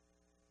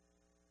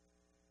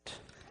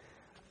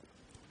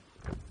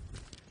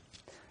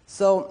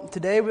So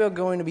today we are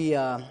going to be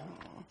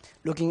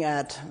looking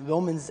at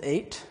Romans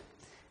 8.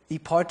 The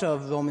part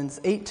of Romans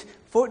 8,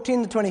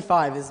 14 to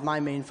 25 is my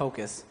main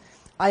focus.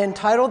 I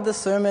entitled the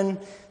sermon,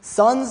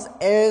 Sons,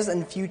 Heirs,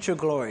 and Future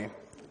Glory,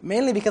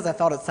 mainly because I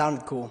thought it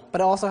sounded cool,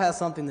 but it also has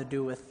something to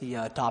do with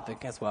the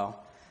topic as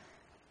well.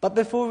 But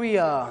before we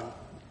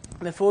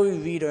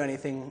read or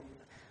anything,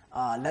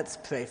 let's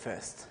pray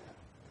first.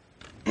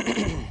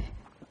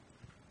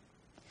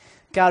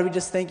 God, we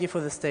just thank you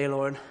for this day,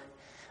 Lord.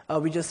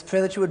 We just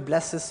pray that you would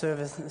bless this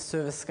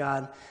service,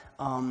 God.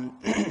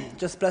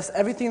 Just bless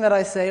everything that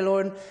I say,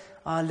 Lord.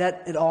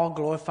 Let it all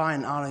glorify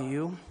and honor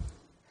you.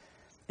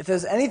 If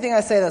there's anything I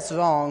say that's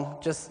wrong,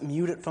 just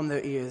mute it from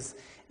their ears.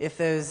 If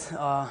there's,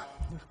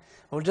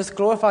 just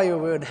glorify your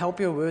word. Help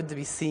your word to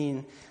be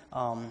seen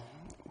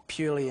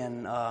purely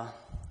and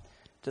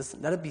just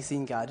let it be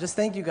seen, God. Just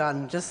thank you, God,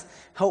 and just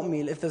help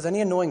me. If there's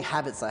any annoying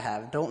habits I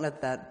have, don't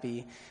let that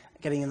be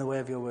getting in the way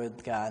of your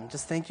word, God.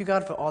 Just thank you,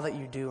 God, for all that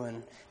you do,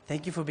 and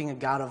thank you for being a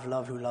God of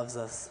love who loves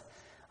us.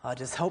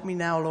 Just help me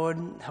now, Lord.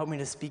 Help me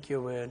to speak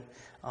your word,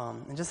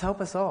 and just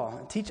help us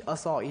all. Teach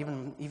us all,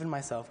 even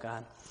myself,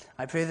 God.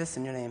 I pray this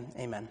in your name.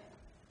 Amen.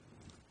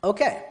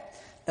 Okay,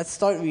 let's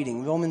start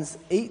reading. Romans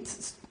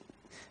 8,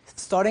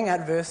 starting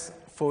at verse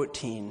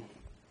 14.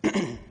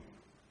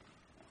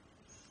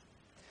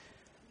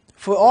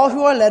 For all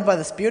who are led by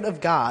the Spirit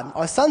of God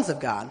are sons of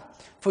God.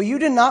 For you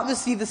did not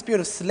receive the spirit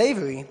of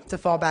slavery to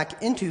fall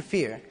back into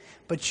fear,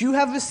 but you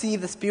have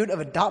received the spirit of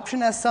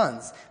adoption as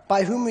sons,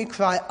 by whom we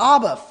cry,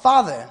 Abba,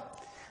 Father.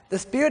 The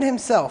Spirit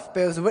himself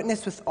bears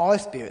witness with our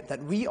spirit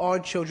that we are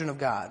children of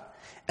God.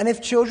 And if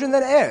children,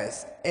 then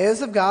heirs,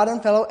 heirs of God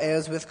and fellow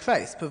heirs with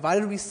Christ,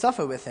 provided we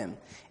suffer with him,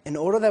 in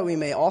order that we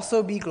may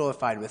also be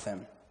glorified with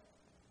him.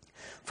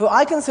 For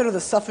I consider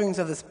the sufferings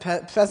of this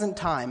present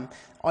time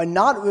are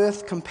not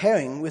worth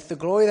comparing with the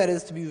glory that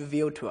is to be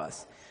revealed to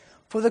us.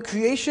 For the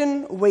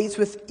creation waits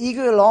with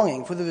eager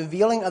longing for the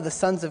revealing of the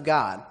sons of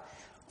God.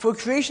 For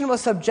creation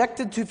was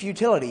subjected to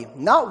futility,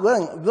 not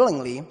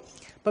willingly,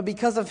 but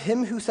because of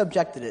him who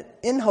subjected it,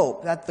 in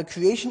hope that the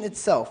creation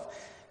itself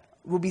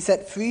will be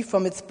set free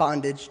from its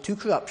bondage to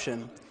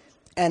corruption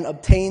and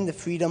obtain the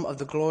freedom of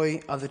the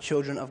glory of the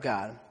children of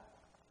God.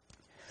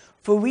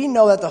 For we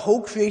know that the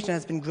whole creation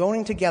has been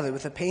groaning together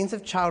with the pains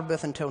of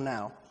childbirth until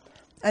now.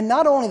 And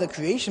not only the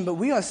creation, but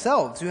we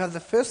ourselves, who have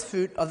the first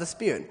fruit of the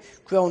Spirit,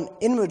 groan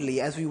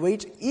inwardly as we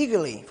wait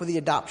eagerly for the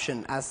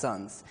adoption as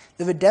sons,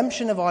 the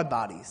redemption of our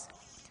bodies.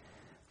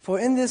 For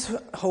in this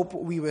hope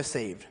we were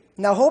saved.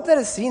 Now hope that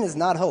is seen is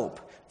not hope,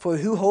 for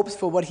who hopes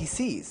for what he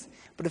sees?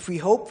 But if we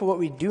hope for what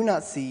we do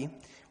not see,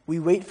 we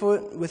wait for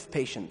it with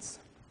patience.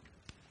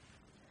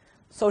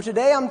 So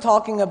today I'm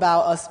talking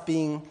about us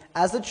being,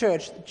 as a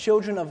church,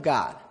 children of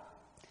God.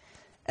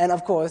 And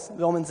of course,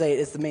 Romans 8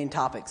 is the main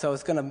topic, so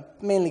it's going to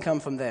mainly come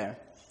from there.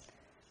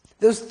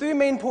 There's three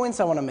main points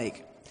I want to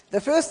make.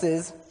 The first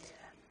is,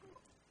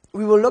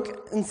 we will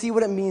look and see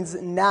what it means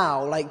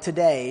now, like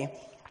today,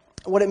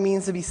 what it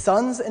means to be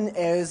sons and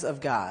heirs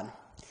of God.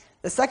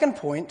 The second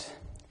point,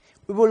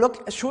 we will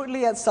look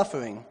shortly at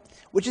suffering,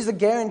 which is a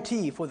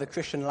guarantee for the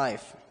Christian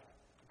life.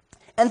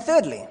 And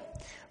thirdly,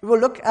 we will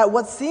look at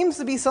what seems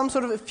to be some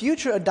sort of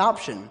future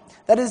adoption,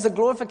 that is the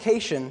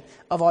glorification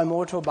of our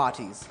mortal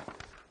bodies.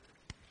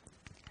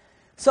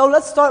 So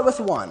let's start with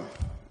 1.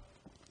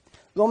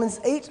 Romans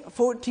 8,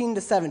 14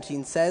 to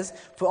 17 says,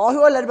 For all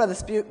who are led by the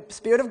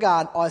Spirit of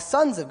God are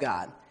sons of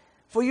God.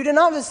 For you did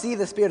not receive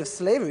the spirit of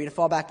slavery to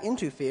fall back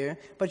into fear,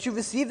 but you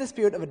received the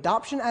spirit of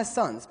adoption as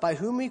sons, by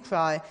whom we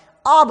cry,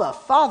 Abba,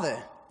 Father.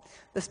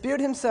 The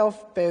Spirit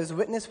himself bears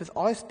witness with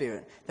our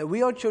spirit that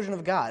we are children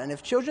of God, and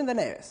if children, then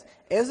heirs,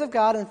 heirs of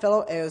God and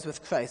fellow heirs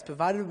with Christ,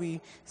 provided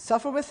we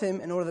suffer with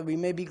him in order that we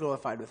may be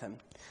glorified with him.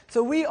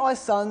 So we are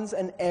sons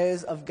and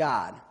heirs of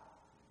God.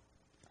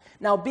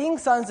 Now, being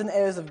sons and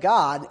heirs of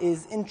God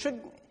is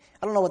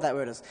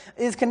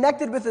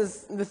connected with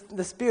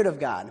the Spirit of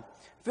God.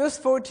 Verse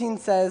 14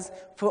 says,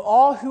 For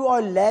all who are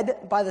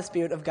led by the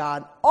Spirit of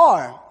God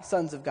are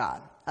sons of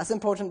God. That's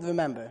important to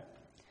remember.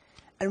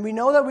 And we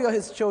know that we are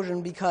his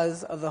children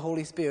because of the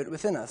Holy Spirit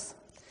within us.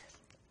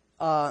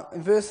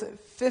 In verse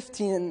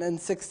 15 and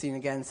 16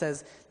 again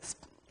says,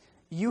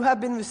 You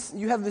have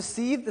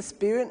received the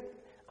Spirit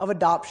of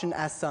adoption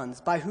as sons,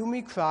 by whom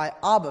we cry,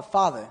 Abba,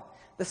 Father.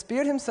 The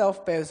Spirit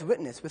himself bears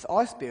witness with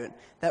our spirit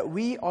that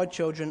we are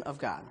children of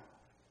God.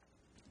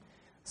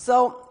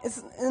 So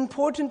it's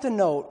important to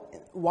note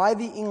why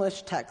the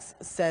English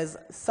text says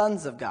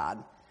sons of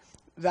God,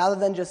 rather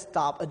than just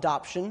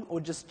adoption, or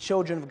just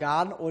children of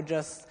God, or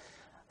just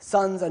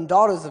sons and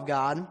daughters of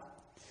God.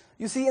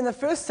 You see, in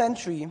first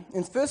century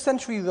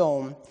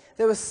Rome,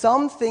 there were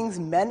some things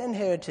men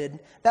inherited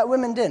that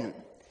women didn't.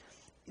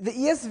 The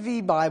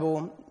ESV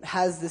Bible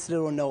has this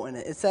little note in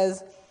it. It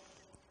says,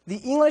 the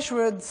English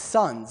word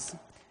sons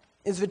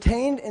is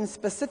retained in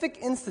specific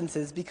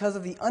instances because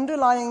of the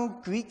underlying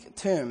Greek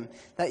term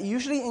that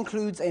usually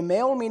includes a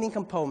male-meaning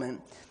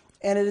component,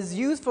 and it is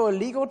used for a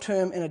legal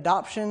term in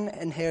adoption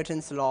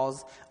inheritance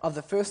laws of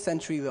the first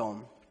century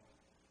Rome.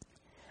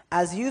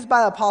 As used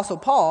by Apostle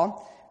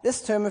Paul,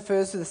 This term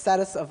refers to the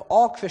status of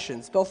all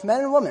Christians, both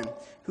men and women,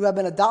 who have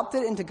been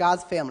adopted into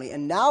God's family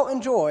and now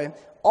enjoy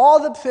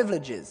all the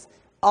privileges,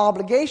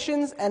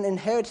 obligations, and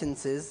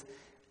inheritance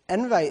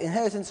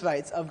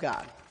rights of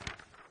God.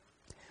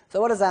 So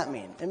what does that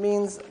mean? It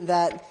means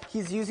that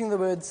he's using the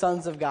word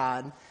sons of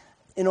God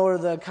in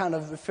order to kind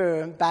of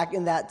refer back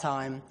in that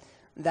time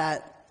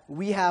that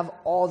we have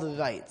all the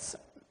rights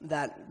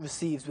that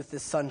receives with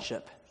this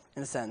sonship,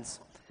 in a sense.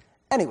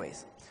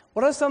 Anyways,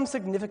 what are some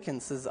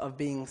significances of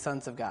being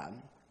sons of God?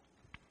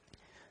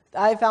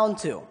 I found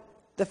two.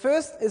 The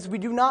first is we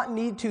do not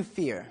need to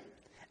fear.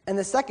 And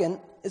the second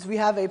is we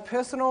have a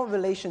personal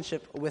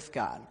relationship with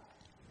God.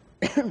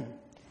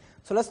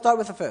 So let's start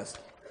with the first.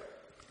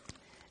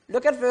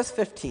 Look at verse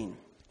 15.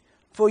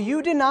 For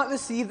you did not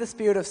receive the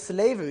spirit of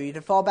slavery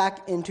to fall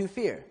back into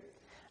fear.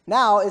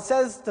 Now, it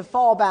says to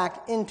fall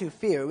back into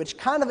fear, which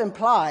kind of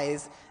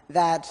implies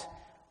that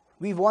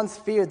we've once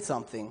feared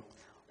something.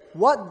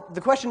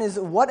 The question is,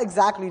 what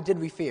exactly did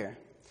we fear?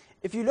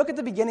 If you look at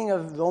the beginning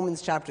of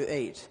Romans chapter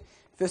 8,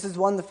 verses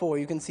 1 to 4,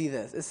 you can see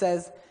this. It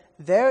says,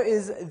 there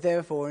is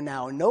therefore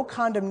now no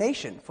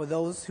condemnation for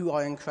those who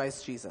are in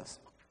Christ Jesus.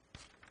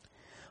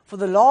 For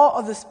the law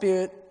of the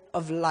Spirit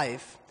of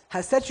life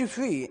has set you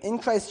free in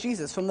Christ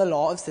Jesus from the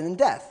law of sin and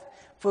death.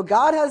 For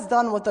God has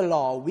done what the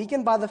law,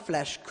 weakened by the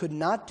flesh, could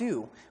not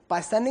do,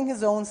 by sending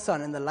his own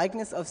Son in the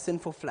likeness of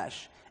sinful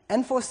flesh.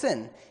 And for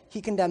sin,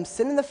 he condemned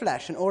sin in the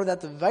flesh in order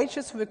that the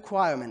righteous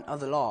requirement of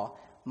the law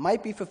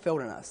might be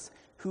fulfilled in us,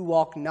 who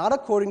walk not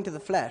according to the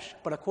flesh,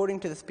 but according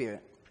to the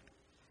Spirit.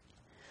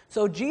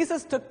 So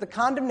Jesus took the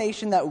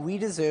condemnation that we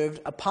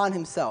deserved upon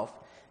himself.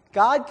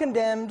 God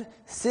condemned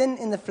sin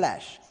in the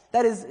flesh.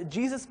 That is,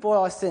 Jesus bore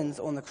our sins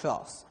on the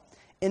cross,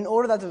 in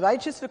order that the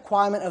righteous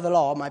requirement of the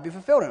law might be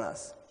fulfilled in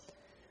us.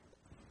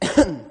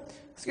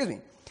 Excuse me.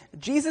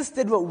 Jesus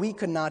did what we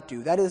could not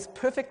do. That is,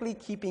 perfectly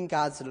keeping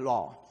God's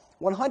law.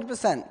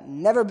 100%,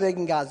 never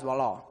breaking God's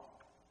law.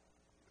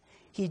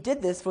 He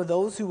did this for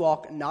those who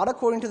walk not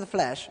according to the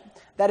flesh,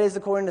 that is,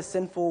 according to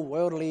sinful,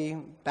 worldly,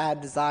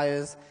 bad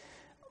desires,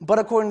 but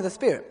according to the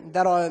Spirit,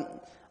 that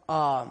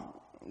are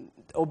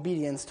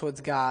obedience towards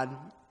God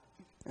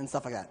and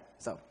stuff like that.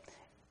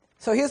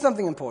 So here's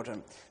something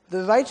important.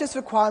 The righteous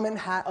requirement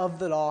of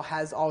the law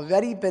has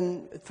already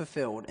been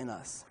fulfilled in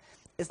us.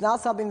 It's not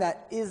something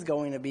that is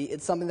going to be,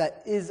 it's something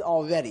that is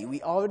already.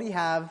 We already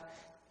have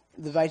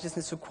the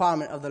righteousness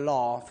requirement of the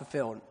law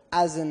fulfilled,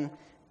 as in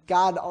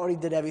God already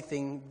did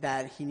everything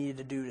that he needed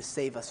to do to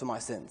save us from our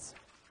sins.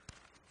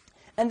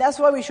 And that's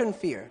why we shouldn't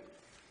fear.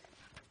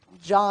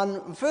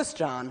 1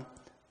 John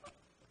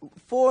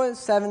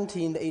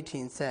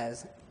 4:17-18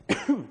 says,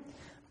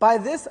 by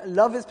this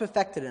love is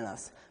perfected in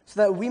us, so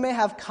that we may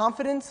have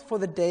confidence for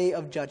the day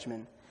of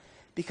judgment.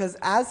 Because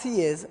as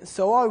he is,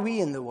 so are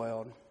we in the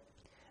world.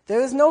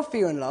 There is no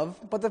fear in love,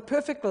 but the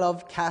perfect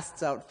love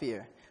casts out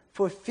fear,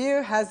 for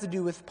fear has to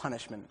do with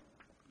punishment.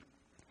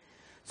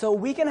 So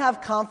we can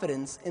have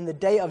confidence in the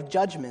day of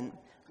judgment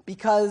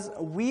because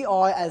we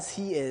are as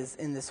he is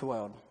in this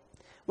world.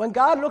 When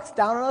God looks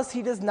down on us,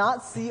 he does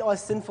not see our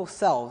sinful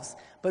selves,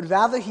 but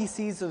rather he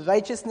sees the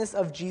righteousness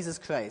of Jesus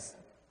Christ.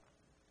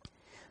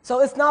 So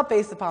it's not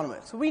based upon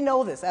works. We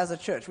know this as a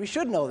church. We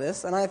should know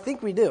this, and I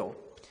think we do.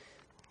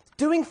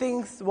 Doing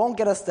things won't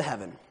get us to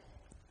heaven.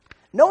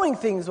 Knowing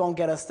things won't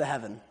get us to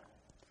heaven.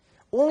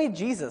 Only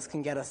Jesus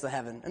can get us to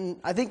heaven, and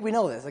I think we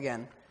know this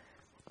again.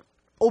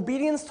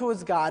 Obedience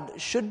towards God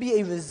should be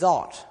a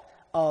result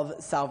of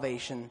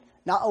salvation,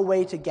 not a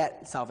way to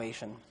get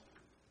salvation.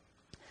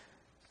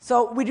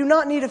 So we do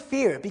not need to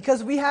fear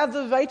because we have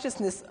the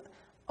righteousness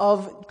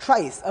of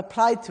Christ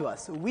applied to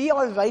us. We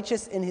are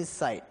righteous in his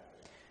sight.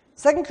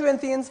 2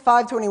 Corinthians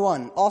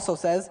 5:21 also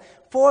says,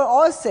 for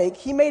our sake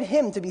he made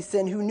him to be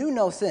sin who knew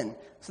no sin,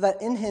 so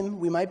that in him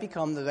we might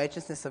become the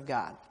righteousness of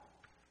God.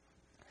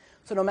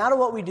 So no matter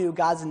what we do,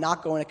 God's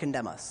not going to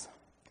condemn us.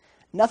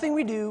 Nothing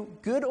we do,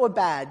 good or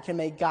bad, can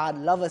make God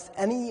love us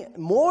any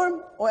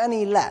more or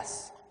any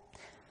less.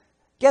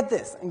 Get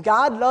this,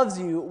 God loves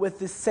you with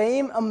the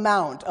same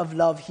amount of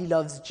love he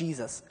loves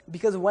Jesus,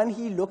 because when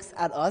he looks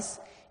at us,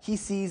 he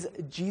sees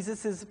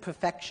Jesus'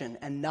 perfection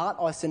and not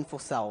our sinful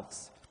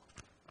selves.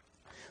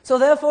 So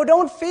therefore,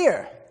 don't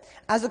fear.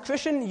 As a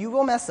Christian, you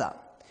will mess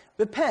up.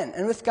 Repent,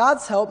 and with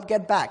God's help,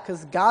 get back,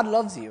 because God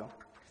loves you.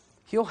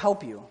 He'll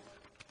help you.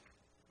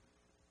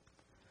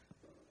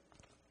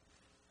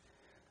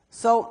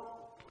 So,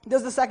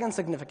 there's the second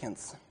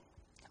significance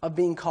of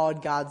being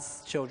called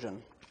God's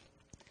children.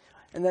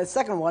 And the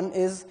second one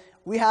is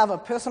we have a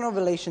personal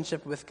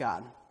relationship with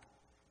God.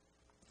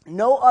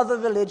 No other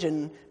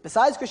religion,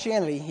 besides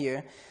Christianity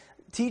here,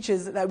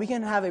 teaches that we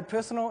can have a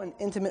personal and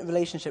intimate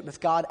relationship with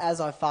God as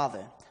our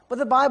Father. But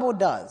the Bible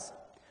does.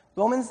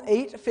 Romans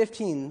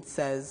 8:15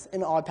 says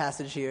in our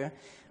passage here,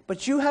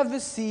 but you have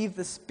received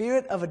the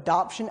spirit of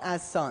adoption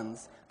as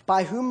sons,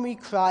 by whom we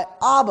cry,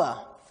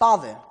 Abba,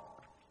 Father.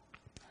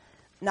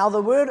 Now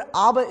the word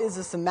Abba is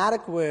a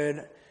Semitic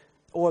word,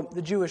 or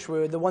the Jewish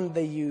word, the one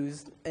they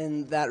used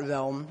in that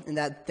realm, in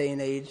that day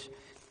and age,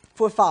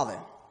 for father.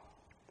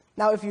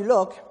 Now if you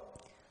look,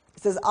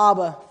 It says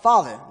Abba,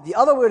 Father. The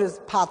other word is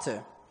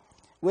pater,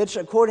 which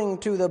according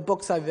to the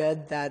books I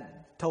read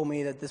that told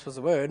me that this was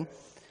a word,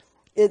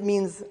 it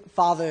means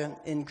father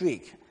in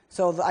Greek.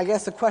 So I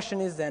guess the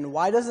question is then,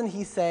 why doesn't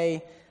he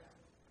say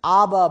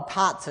Abba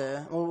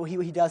pater? Well,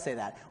 he does say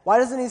that. Why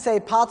doesn't he say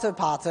pater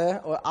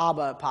pater or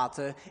Abba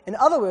pater? In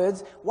other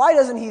words, why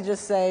doesn't he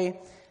just say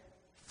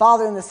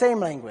father in the same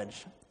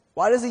language?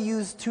 Why does he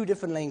use two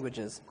different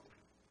languages?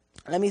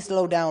 Let me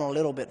slow down a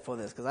little bit for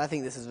this because I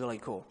think this is really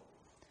cool.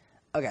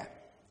 Okay,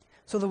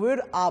 so the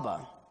word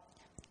Abba,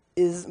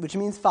 which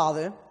means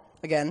father,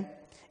 again,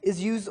 is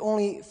used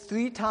only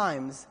 3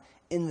 times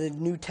in the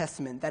New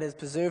Testament that is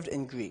preserved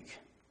in Greek.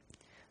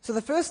 So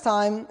the first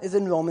time is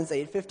in Romans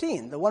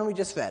 8:15, the one we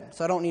just read,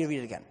 so I don't need to read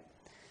it again.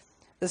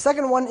 The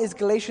second one is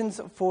Galatians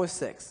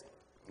 4:6,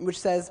 which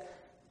says,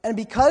 "And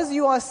because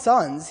you are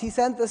sons, he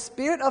sent the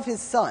Spirit of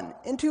his Son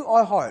into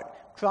our heart,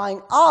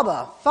 crying,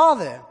 Abba,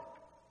 Father."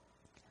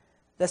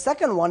 The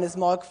second one is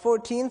Mark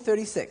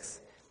 14:36,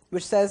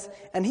 which says,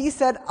 "And he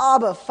said,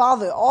 Abba,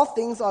 Father, all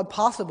things are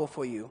possible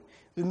for you.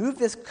 Remove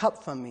this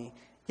cup from me,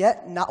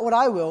 yet not what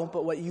I will,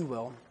 but what you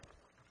will."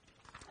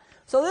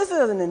 So this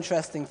is an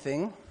interesting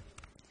thing.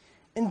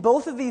 In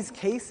both of these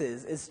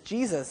cases, is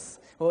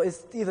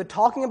either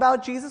talking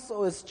about Jesus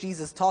or is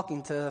Jesus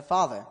talking to the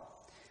Father?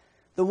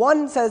 The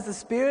one says the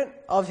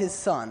Spirit of his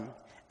Son,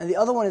 and the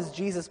other one is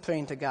Jesus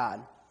praying to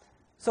God.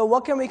 So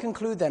what can we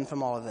conclude then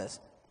from all of this?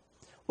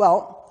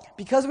 Well,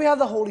 because we have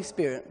the Holy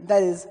Spirit,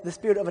 that is, the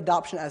Spirit of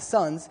adoption as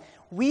sons,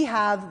 we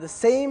have the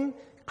same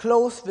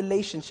close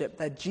relationship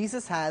that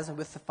Jesus has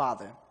with the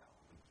Father.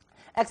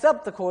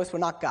 Except, of course, we're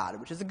not God,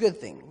 which is a good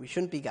thing. We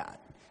shouldn't be God.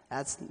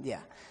 It's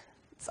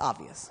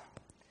obvious.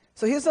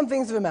 So here's some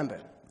things to remember.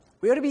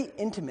 We are to be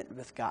intimate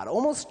with God,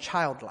 almost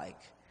childlike.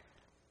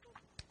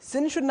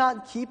 Sin should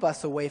not keep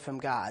us away from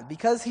God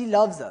because he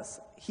loves us.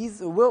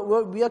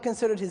 We are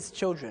considered his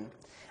children,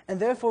 and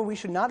therefore we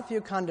should not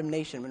fear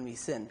condemnation when we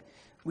sin.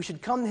 We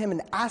should come to him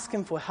and ask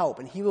him for help,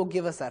 and he will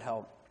give us that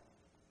help.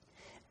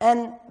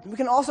 And we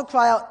can also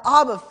cry out,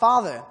 Abba,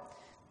 Father.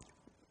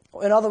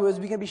 In other words,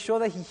 we can be sure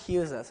that he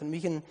hears us, and we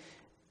can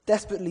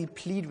desperately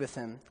plead with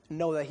him and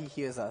know that he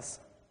hears us.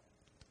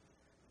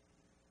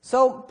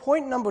 So,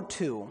 point number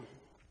 2,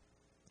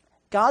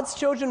 God's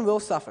children will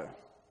suffer.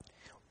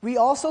 We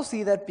also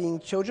see that being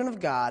children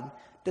of God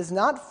does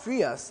not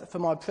free us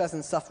from our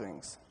present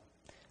sufferings.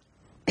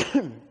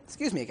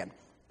 Excuse me again.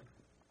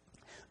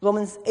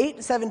 Romans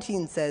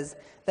 8:17 says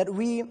that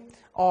we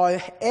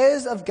are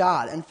heirs of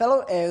God and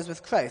fellow heirs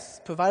with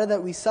Christ, provided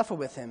that we suffer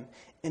with him,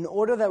 in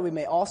order that we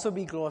may also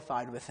be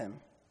glorified with him.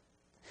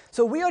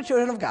 So we are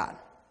children of God,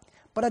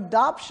 but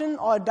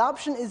our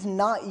adoption is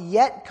not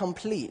yet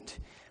complete,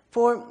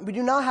 for we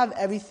do not have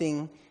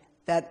everything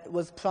that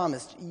was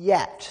promised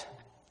yet.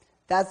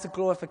 That's the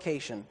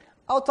glorification.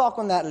 I'll talk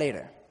on that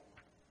later.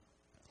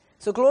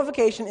 So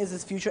glorification is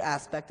this future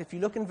aspect. If you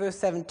look in verse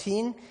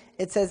 17,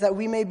 it says that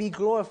we may be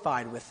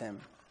glorified with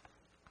him.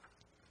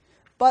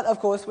 But, of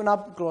course, we're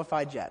not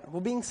glorified yet. We're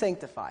being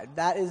sanctified.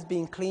 That is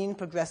being cleaned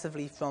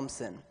progressively from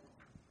sin.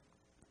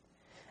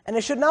 And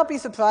it should not be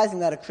surprising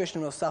that a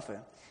Christian will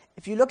suffer.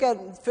 If you look at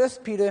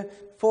 1 Peter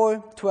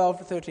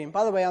 4:12-13,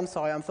 by the way, I'm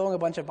sorry, I'm throwing a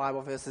bunch of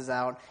Bible verses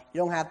out. You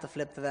don't have to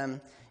flip to them.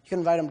 You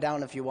can write them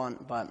down if you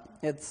want, but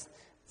it's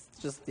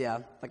just,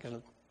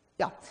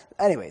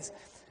 Anyways,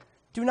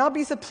 do not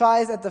be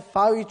surprised at the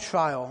fiery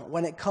trial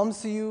when it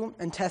comes to you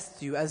and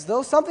tests you, as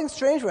though something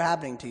strange were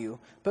happening to you,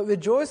 but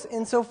rejoice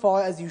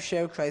insofar as you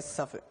share Christ's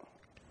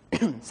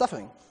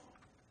suffering.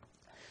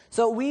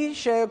 So we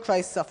share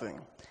Christ's suffering.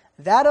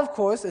 That, of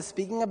course, is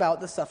speaking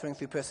about the suffering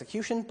through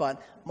persecution,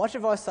 but much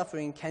of our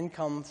suffering can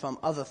come from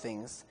other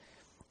things.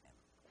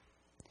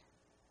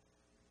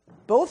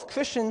 Both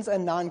Christians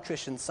and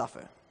non-Christians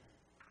suffer.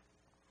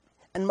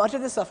 And much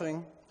of the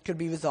suffering could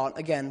be result,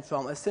 again,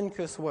 from a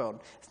sin-cursed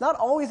world. It's not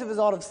always a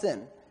result of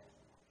sin.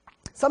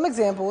 Some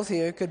examples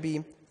here could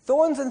be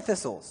thorns and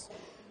thistles,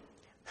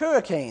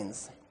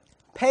 hurricanes,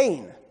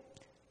 pain,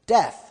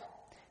 death,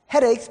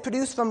 headaches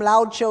produced from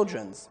loud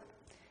children,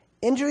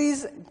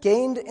 injuries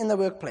gained in the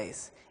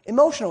workplace,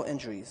 emotional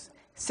injuries,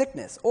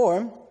 sickness,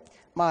 or,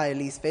 my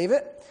least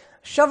favorite,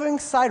 shoveling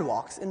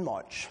sidewalks in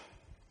March.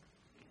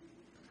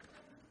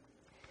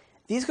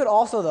 These could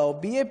also, though,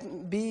 be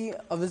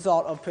a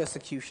result of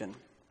persecution.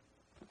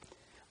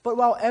 But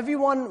while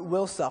everyone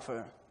will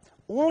suffer,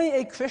 only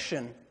a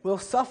Christian will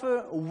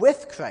suffer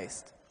with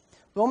Christ.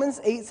 Romans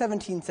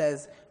 8:17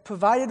 says,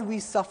 provided we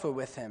suffer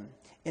with him,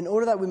 in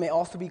order that we may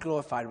also be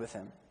glorified with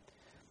him.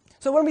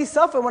 So when we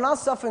suffer, we're not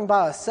suffering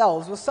by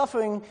ourselves, we're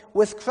suffering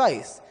with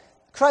Christ.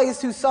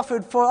 Christ who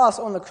suffered for us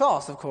on the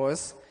cross, of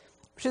course,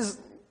 which is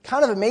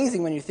kind of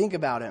amazing when you think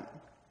about it.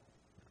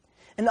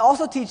 And it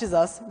also teaches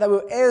us that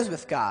we're heirs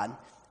with God,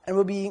 and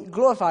we'll be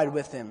glorified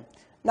with him.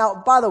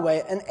 Now, by the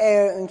way, an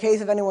heir, in case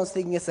if anyone's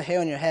thinking it's a hair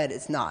on your head,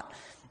 it's not.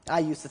 I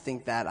used to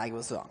think that. I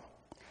was wrong.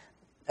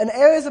 An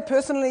heir is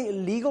according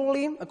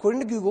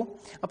to Google,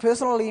 a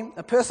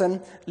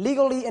person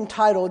legally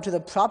entitled to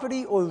the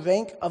property or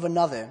rank of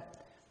another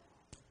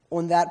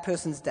on that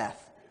person's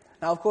death.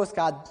 Now, of course,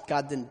 God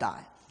didn't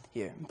die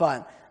here,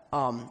 but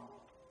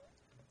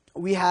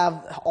we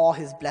have all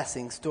his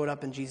blessings stored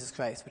up in Jesus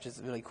Christ, which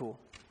is really cool.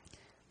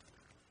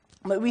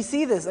 But we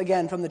see this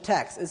again from the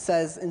text. It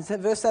says in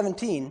verse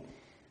 17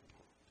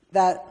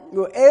 that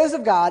we're heirs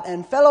of God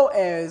and fellow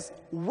heirs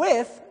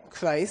with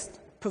Christ,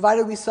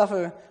 provided we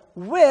suffer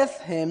with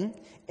him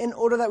in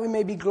order that we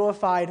may be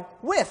glorified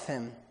with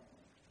him.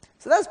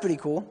 So that's pretty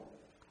cool.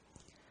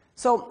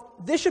 So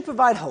this should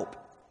provide hope.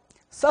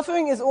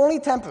 Suffering is only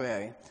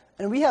temporary,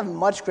 and we have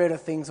much greater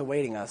things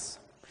awaiting us.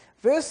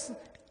 Verse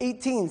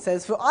 18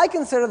 says, "For I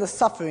consider the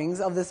sufferings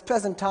of this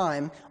present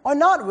time are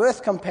not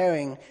worth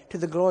comparing to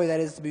the glory that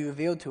is to be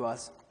revealed to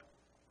us."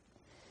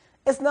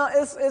 It's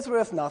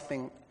worth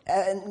nothing.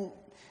 And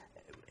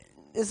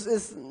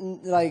it's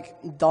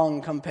like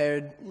dung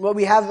compared. What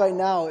we have right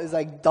now is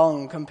like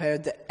dung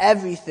compared to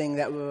everything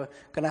that we're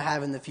going to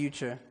have in the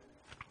future.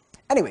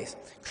 Anyways,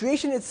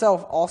 creation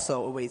itself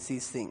also awaits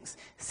these things,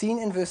 seen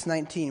in verse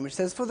 19, which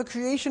says, "For the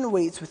creation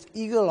waits with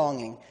eager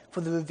longing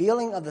for the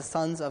revealing of the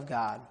sons of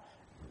God."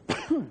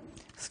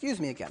 Excuse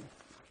me again.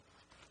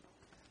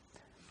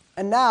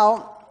 And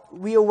now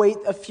we await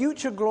a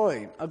future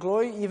glory, a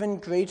glory even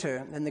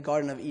greater than the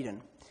Garden of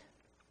Eden.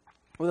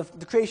 Well,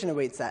 the creation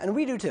awaits that, and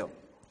we do too.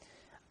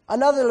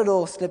 Another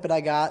little snippet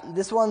I got,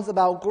 this one's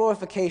about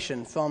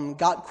glorification from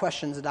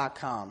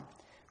gotquestions.com.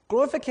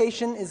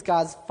 Glorification is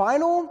God's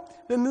final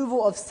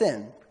removal of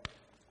sin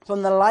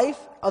from the life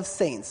of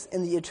saints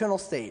in the eternal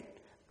state.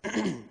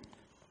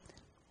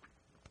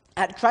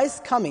 At Christ's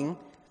coming,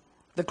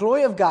 the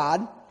glory of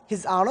God,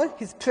 his honor,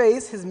 his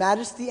praise, his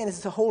majesty, and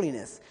his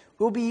holiness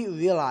will be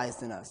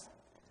realized in us.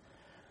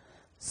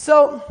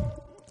 So,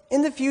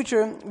 in the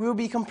future, we will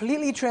be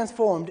completely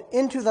transformed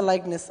into the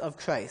likeness of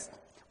Christ.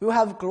 We will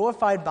have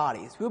glorified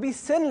bodies. We will be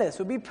sinless.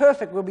 We will be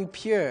perfect. We will be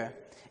pure,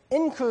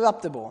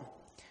 incorruptible.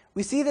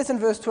 We see this in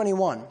verse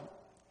 21,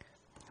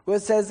 where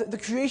it says, "The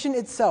creation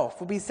itself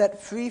will be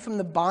set free from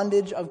the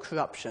bondage of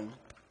corruption."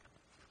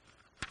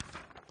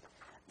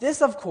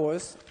 This, of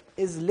course,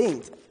 is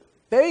linked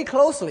very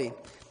closely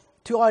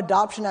to our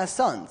adoption as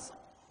sons.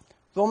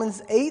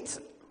 Romans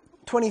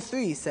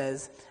 8:23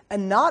 says,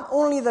 "And not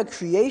only the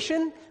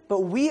creation,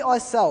 but we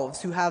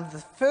ourselves who have the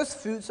first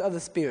fruits of the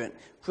Spirit,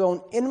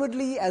 groan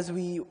inwardly as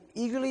we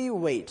eagerly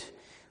wait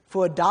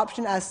for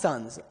adoption as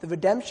sons, the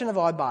redemption of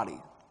our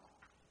body."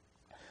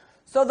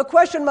 So the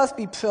question must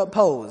be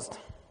posed.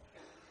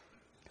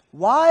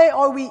 Why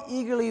are we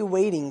eagerly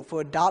waiting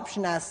for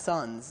adoption as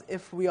sons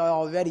if we are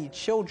already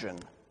children?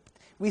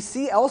 We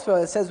see elsewhere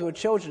it says we're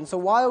children, so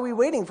why are we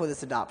waiting for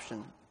this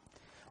adoption?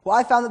 Well,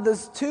 I found that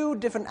there's two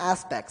different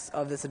aspects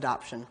of this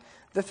adoption.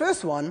 The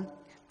first one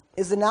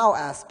is the now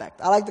aspect.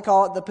 I like to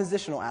call it the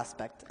positional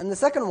aspect. And the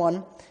second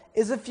one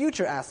is the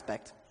future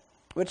aspect,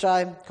 which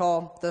I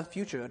call the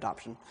future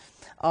adoption.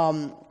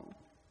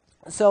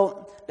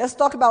 So let's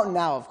talk about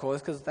now, of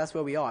course, because that's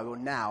where we are. We're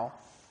now.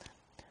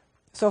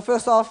 So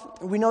first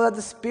off, we know that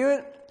the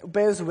Spirit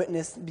bears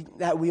witness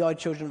that we are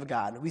children of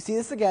God. We see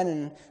this again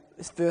in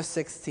verse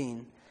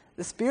 16.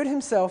 The Spirit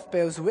himself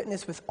bears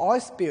witness with our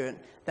spirit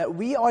that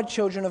we are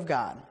children of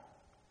God.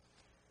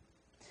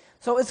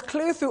 So it's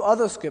clear through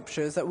other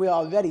scriptures that we are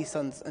already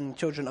sons and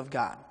children of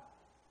God.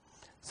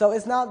 So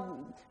it's not,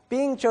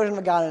 being children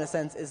of God in a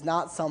sense is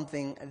not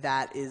something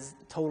that is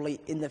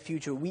totally in the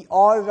future. We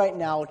are right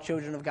now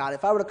children of God.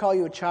 If I were to call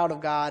you a child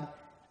of God,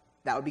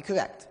 that would be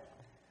correct.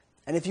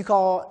 And if you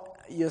call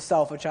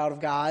yourself a child of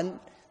God,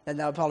 then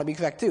that would probably be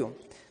correct too.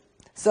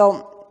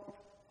 So,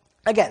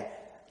 again,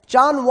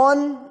 John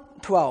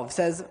 1:12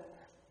 says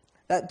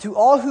that to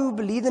all who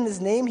believe in his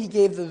name, he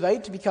gave the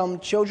right to become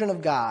children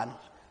of God.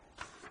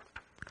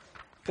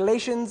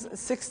 Galatians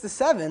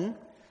 6-7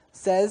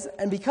 says,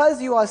 "And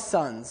because you are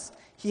sons,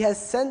 he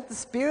has sent the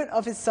Spirit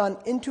of his Son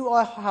into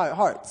our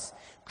hearts,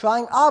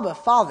 crying, 'Abba,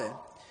 Father.'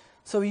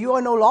 So you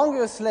are no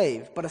longer a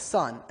slave, but a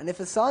son, and if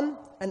a son,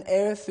 an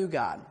heir through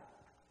God."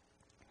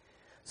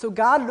 So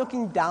God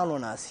looking down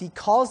on us, he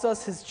calls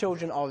us his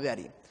children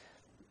already.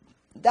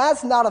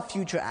 That's not a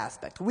future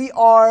aspect. We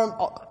are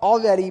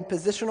already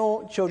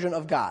positional children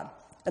of God,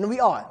 and we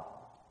are.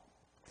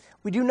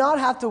 We do not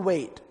have to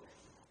wait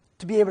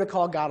to be able to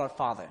call God our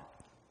Father.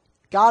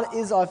 God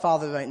is our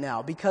Father right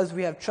now because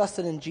we have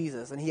trusted in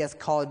Jesus, and he has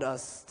called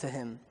us to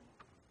him.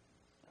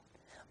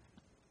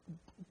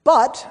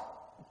 But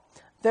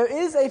there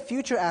is a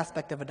future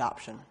aspect of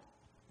adoption.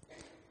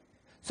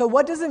 So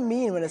what does it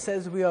mean when it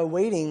says we are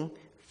waiting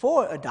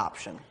for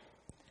adoption?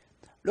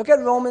 Look at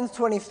Romans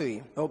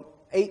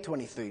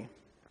 8:23.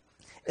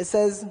 It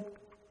says,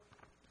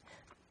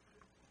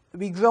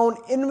 "We groan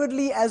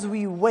inwardly as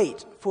we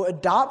wait for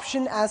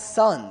adoption as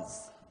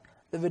sons,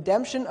 the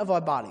redemption of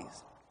our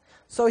bodies."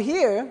 So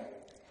here,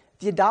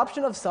 the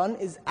adoption of son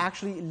is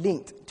actually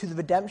linked to the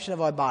redemption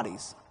of our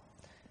bodies.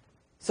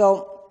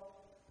 So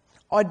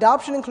our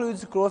adoption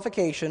includes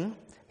glorification,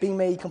 being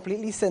made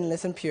completely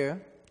sinless and pure,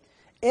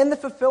 and the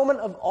fulfillment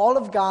of all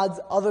of God's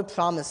other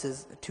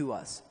promises to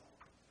us.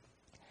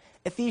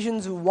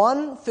 Ephesians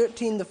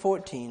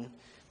 1:13-14.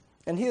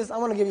 And I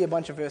want to give you a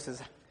bunch of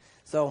verses.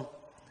 So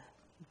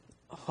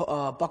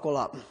buckle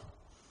up.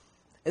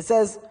 It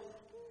says,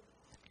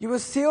 "You were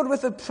sealed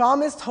with the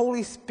promised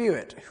Holy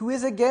Spirit, who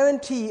is a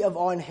guarantee of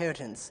our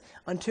inheritance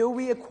until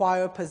we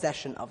acquire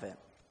possession of it."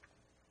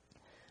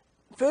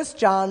 1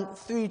 John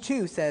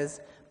 3:2 says,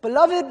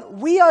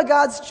 "Beloved, we are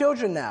God's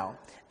children now,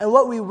 and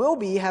what we will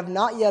be have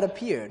not yet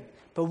appeared,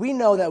 but we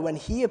know that when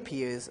he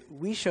appears,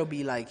 we shall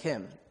be like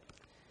him."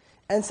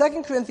 And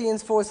 2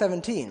 Corinthians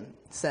 4:17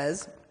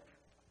 says,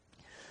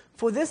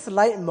 "For this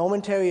light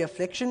momentary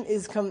affliction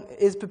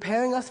is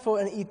preparing us for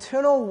an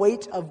eternal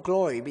weight of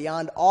glory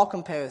beyond all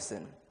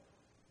comparison."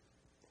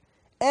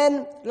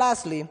 And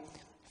lastly,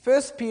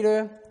 1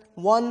 Peter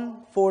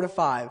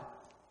 1:4-5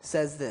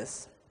 says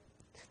this,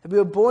 that we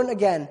were born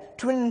again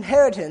to an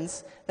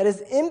inheritance that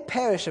is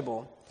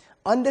imperishable,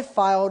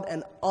 undefiled,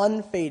 and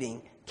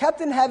unfading,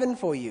 kept in heaven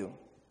for you,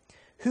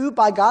 who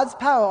by God's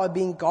power are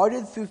being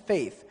guarded through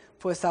faith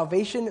for a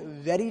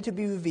salvation ready to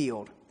be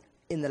revealed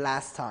in the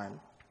last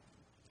time.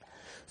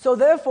 So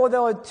therefore,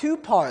 there are two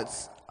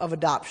parts of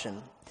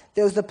adoption.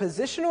 There's the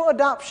positional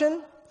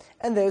adoption,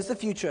 and there's the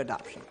future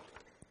adoption.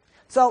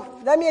 So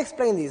let me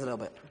explain these a little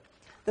bit.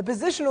 The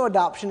positional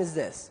adoption is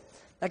this,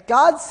 that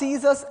God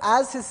sees us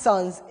as his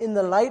sons in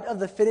the light of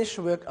the finished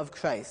work of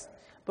Christ,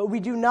 but we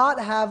do not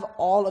have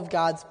all of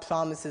God's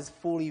promises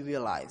fully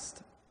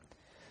realized.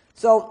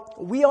 So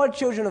we are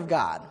children of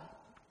God,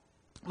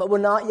 but we're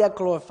not yet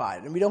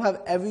glorified, and we don't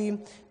have every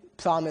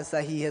promise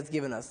that he has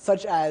given us,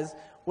 such as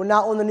we're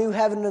not on the new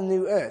heaven and the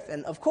new earth.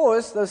 And of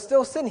course, there's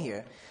still sin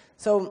here.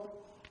 So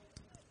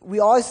we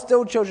are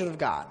still children of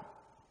God,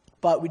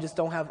 but we just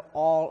don't have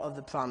all of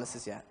the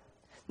promises yet.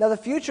 Now, the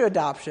future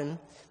adoption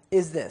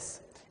is this.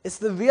 It's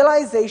the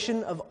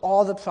realization of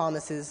all the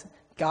promises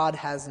God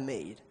has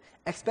made,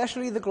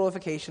 especially the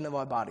glorification of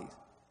our bodies.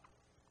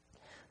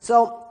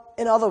 So,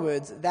 in other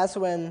words, that's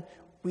when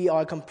we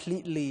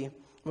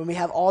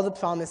have all the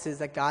promises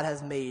that God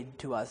has made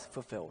to us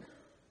fulfilled.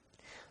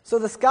 So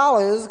the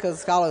scholars, because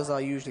scholars are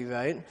usually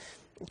right,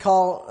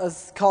 call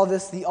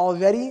this the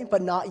already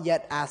but not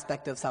yet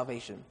aspect of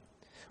salvation.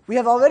 We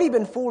have already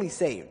been fully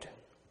saved.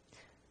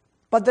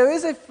 But there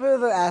is a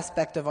further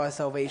aspect of our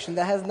salvation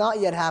that has not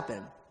yet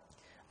happened.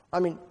 I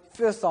mean,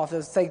 first off,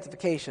 there's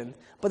sanctification.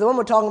 But the one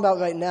we're talking about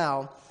right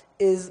now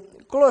is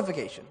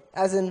glorification,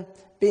 as in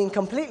being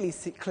completely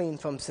clean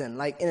from sin,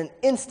 like in an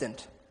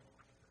instant.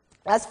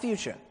 That's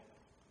future.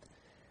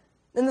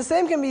 And the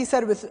same can be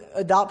said with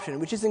adoption,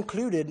 which is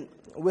included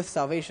with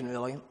salvation,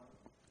 really.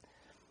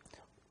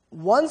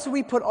 Once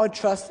we put our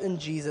trust in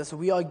Jesus,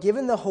 we are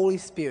given the Holy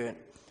Spirit,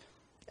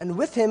 and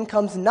with him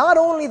comes not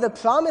only the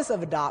promise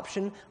of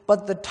adoption,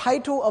 but the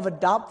title of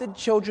adopted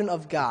children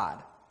of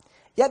God.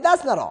 Yet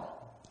that's not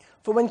all.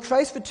 For when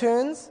Christ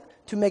returns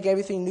to make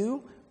everything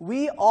new,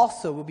 we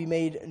also will be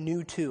made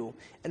new too,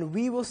 and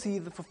we will see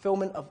the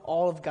fulfillment of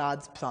all of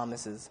God's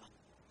promises.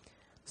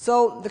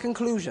 So, the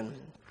conclusion.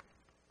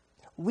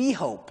 We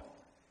hope.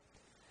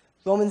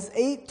 Romans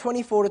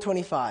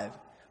 8:24-25.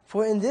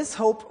 For in this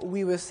hope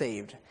we were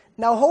saved.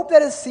 Now hope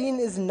that is seen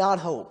is not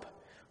hope.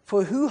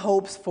 For who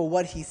hopes for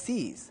what he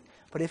sees?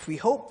 But if we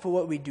hope for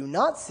what we do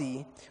not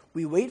see,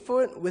 we wait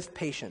for it with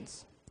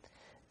patience.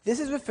 This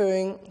is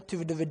referring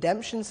to the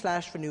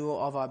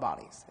redemption/renewal of our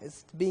bodies.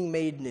 It's being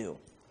made new.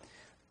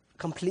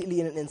 Completely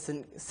in an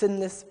instant,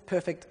 sinless,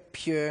 perfect,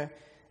 pure,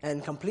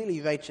 and completely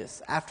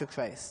righteous after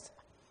Christ.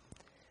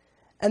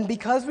 And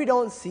because we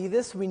don't see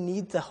this, we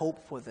need to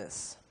hope for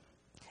this.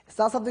 It's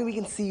not something we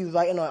can see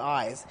right in our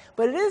eyes,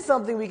 but it is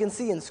something we can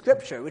see in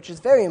Scripture, which is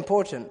very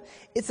important.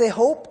 It's a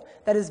hope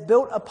that is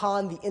built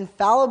upon the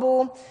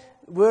infallible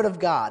Word of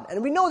God.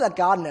 And we know that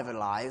God never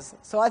lies,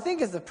 so I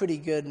think it's a pretty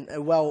good,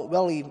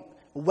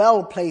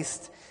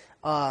 well-placed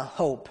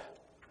hope.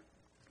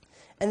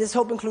 And this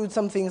hope includes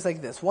some things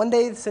like this. One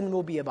day sin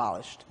will be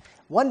abolished.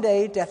 One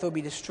day death will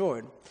be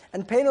destroyed.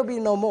 And pain will be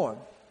no more.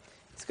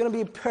 It's going to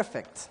be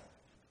perfect.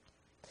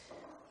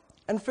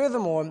 And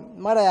furthermore,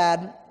 might I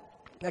add,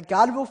 that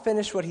God will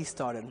finish what he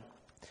started.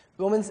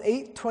 Romans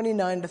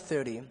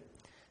 8:29-30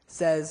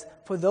 says,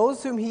 For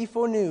those whom he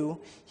foreknew,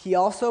 he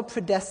also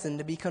predestined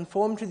to be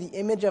conformed to the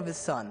image of his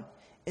Son,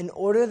 in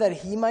order that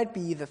he might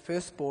be the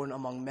firstborn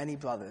among many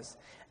brothers.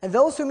 And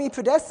those whom he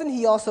predestined,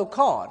 he also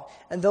called.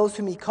 And those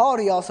whom he called,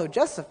 he also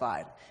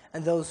justified.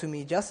 And those whom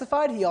he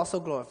justified, he also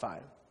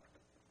glorified.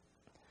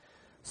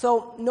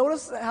 So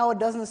notice how it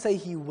doesn't say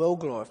he will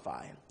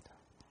glorify.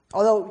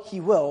 Although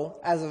he will,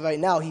 as of right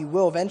now, he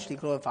will eventually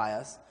glorify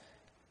us.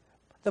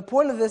 The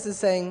point of this is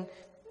saying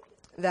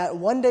that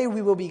one day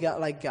we will be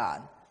like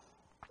God.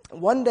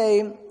 One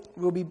day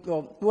we'll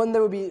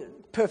be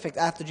perfect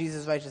after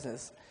Jesus'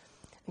 righteousness.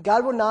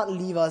 God will not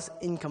leave us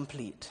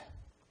incomplete.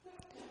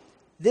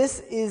 This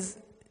is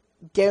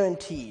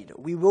guaranteed.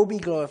 We will be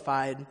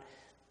glorified.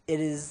 It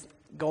is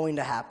going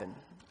to happen.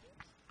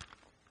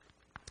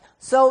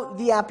 So,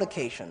 the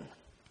application.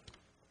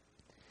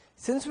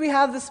 Since we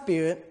have the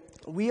Spirit,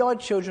 we are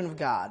children of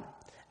God,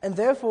 and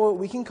therefore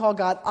we can call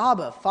God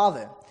Abba,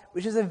 Father,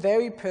 which is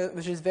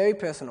very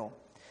personal.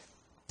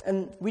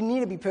 And we need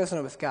to be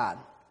personal with God.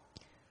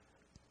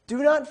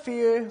 Do not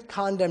fear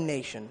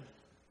condemnation.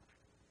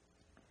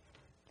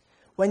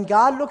 When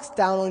God looks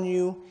down on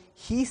you,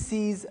 he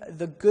sees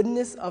the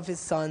goodness of his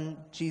Son,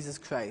 Jesus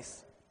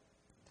Christ.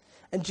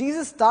 And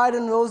Jesus died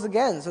and rose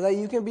again so that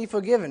you can be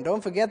forgiven.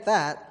 Don't forget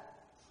that.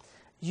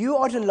 You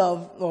are to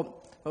love,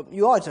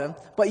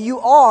 but you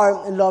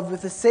are loved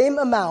with the same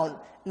amount,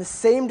 in the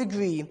same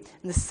degree,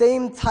 in the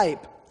same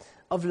type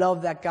of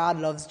love that God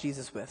loves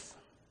Jesus with.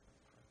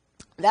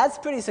 That's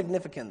pretty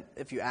significant,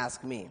 if you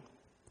ask me.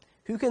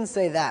 Who can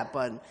say that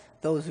but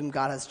those whom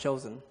God has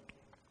chosen?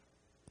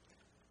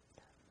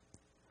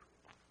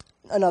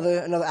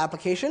 Another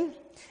application.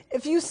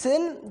 If you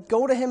sin,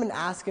 go to him and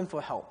ask him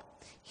for help.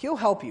 He'll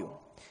help you.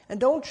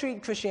 And don't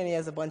treat Christianity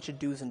as a bunch of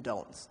do's and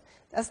don'ts.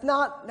 That's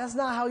not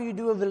how you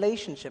do a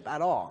relationship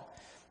at all.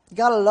 You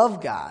gotta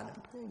love God.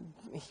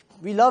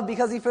 We love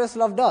because he first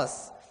loved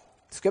us.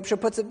 Scripture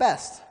puts it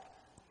best.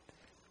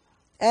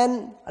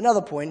 And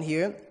another point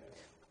here,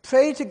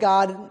 pray to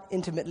God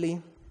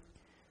intimately,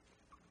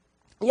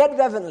 yet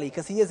reverently,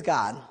 because he is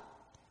God.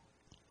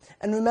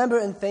 And remember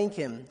and thank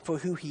him for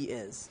who he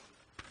is.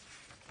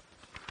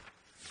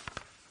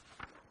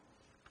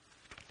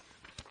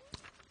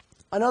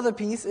 Another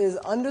piece is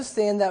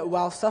understand that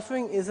while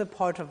suffering is a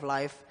part of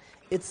life,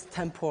 it's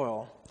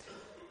temporal.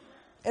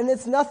 And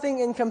it's nothing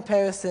in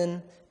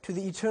comparison to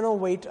the eternal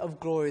weight of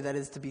glory that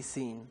is to be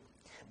seen.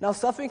 Now,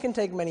 suffering can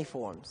take many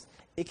forms.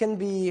 It can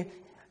be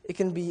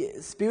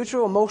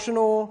spiritual,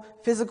 emotional,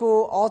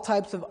 physical, all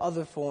types of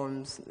other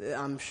forms,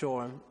 I'm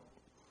sure.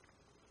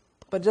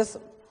 But just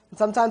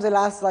sometimes they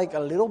last like a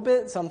little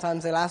bit,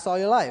 sometimes they last all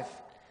your life.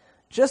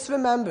 Just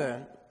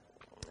remember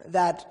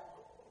that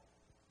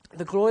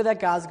the glory that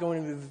God's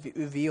going to be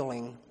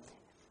revealing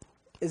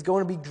is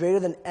going to be greater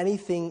than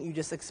anything you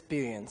just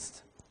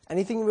experienced.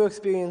 Anything we're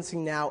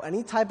experiencing now,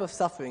 any type of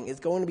suffering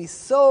is going to be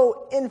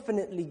so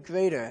infinitely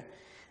greater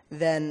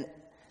than,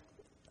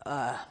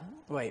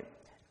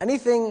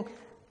 anything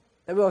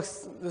that we're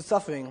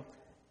suffering,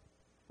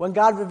 when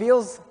God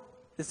reveals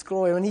this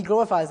glory, when he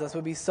glorifies us,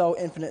 will be so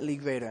infinitely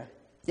greater.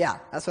 Yeah,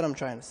 that's what I'm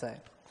trying to say.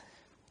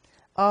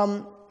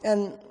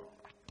 And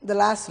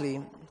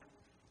lastly,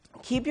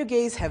 keep your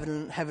gaze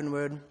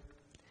heavenward.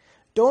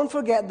 Don't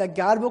forget that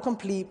God will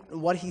complete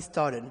what he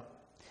started.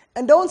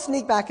 And don't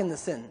sneak back into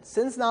sin.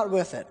 Sin's not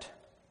worth it.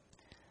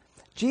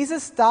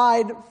 Jesus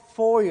died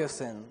for your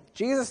sin.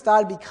 Jesus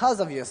died because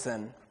of your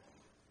sin.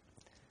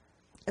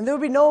 And there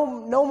will be no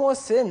more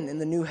sin in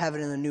the new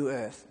heaven and the new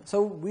earth.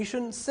 So we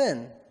shouldn't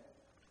sin.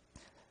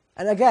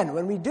 And again,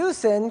 when we do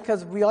sin,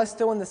 because we are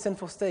still in the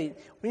sinful state,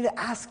 we need to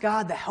ask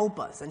God to help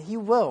us, and he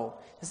will.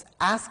 Just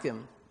ask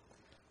him.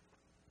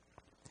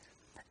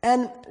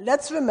 And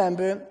let's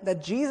remember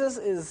that Jesus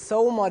is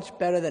so much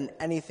better than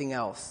anything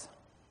else.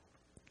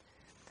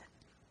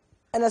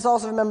 And let's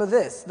also remember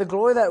this. The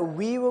glory that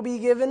we will be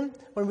given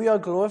when we are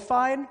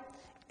glorified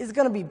is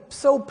going to be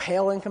so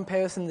pale in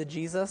comparison to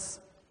Jesus.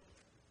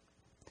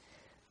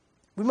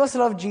 We must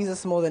love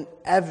Jesus more than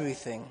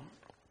everything.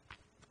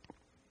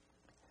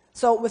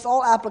 So with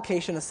all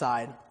application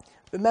aside,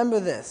 remember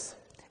this.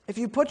 If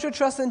you put your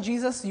trust in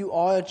Jesus, you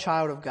are a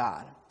child of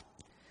God.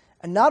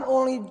 And not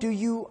only do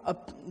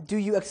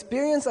you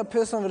experience a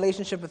personal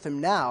relationship with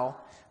him now,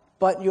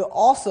 but you're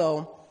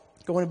also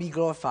going to be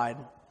glorified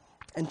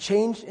and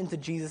changed into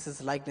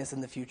Jesus' likeness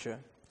in the future.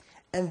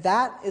 And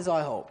that is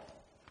our hope.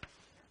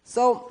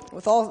 So,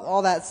 with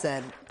all that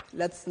said,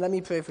 let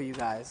me pray for you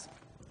guys.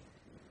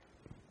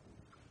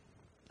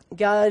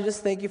 God, I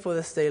just thank you for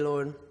this day,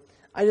 Lord.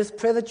 I just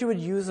pray that you would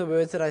use the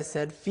words that I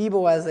said,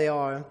 feeble as they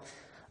are.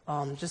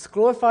 Just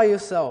glorify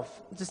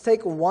yourself. Just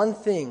take one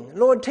thing.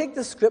 Lord, take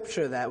the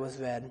scripture that was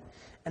read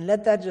and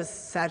let that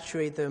just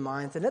saturate their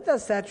minds. And let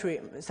that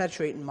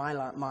saturate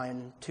my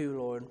mind too,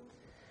 Lord.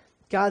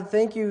 God,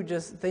 thank you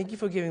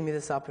for giving me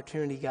this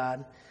opportunity,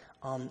 God.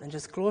 And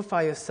just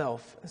glorify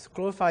yourself. Just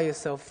glorify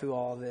yourself through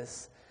all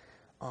this.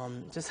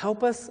 Just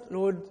help us,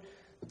 Lord,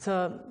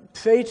 to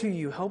pray to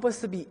you. Help us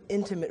to be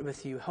intimate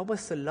with you. Help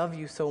us to love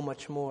you so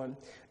much more.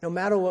 No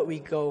matter what we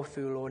go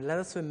through, Lord, let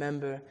us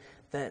remember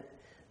that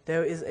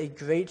there is a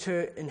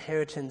greater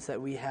inheritance that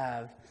we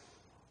have.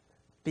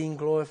 Being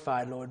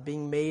glorified, Lord,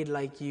 being made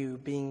like you,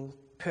 being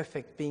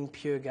perfect, being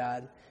pure,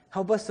 God.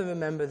 Help us to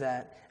remember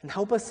that and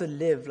help us to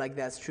live like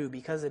that's true,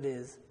 because it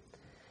is.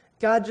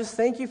 God, just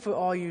thank you for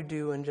all you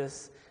do, and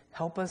just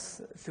help us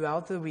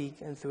throughout the week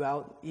and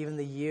throughout even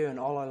the year and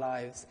all our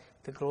lives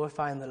to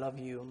glorify and to love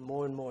you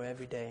more and more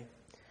every day.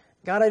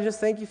 God, I just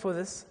thank you for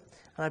this,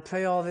 and I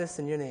pray all this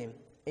in your name.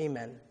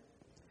 Amen.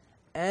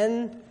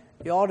 And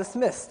you're all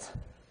dismissed.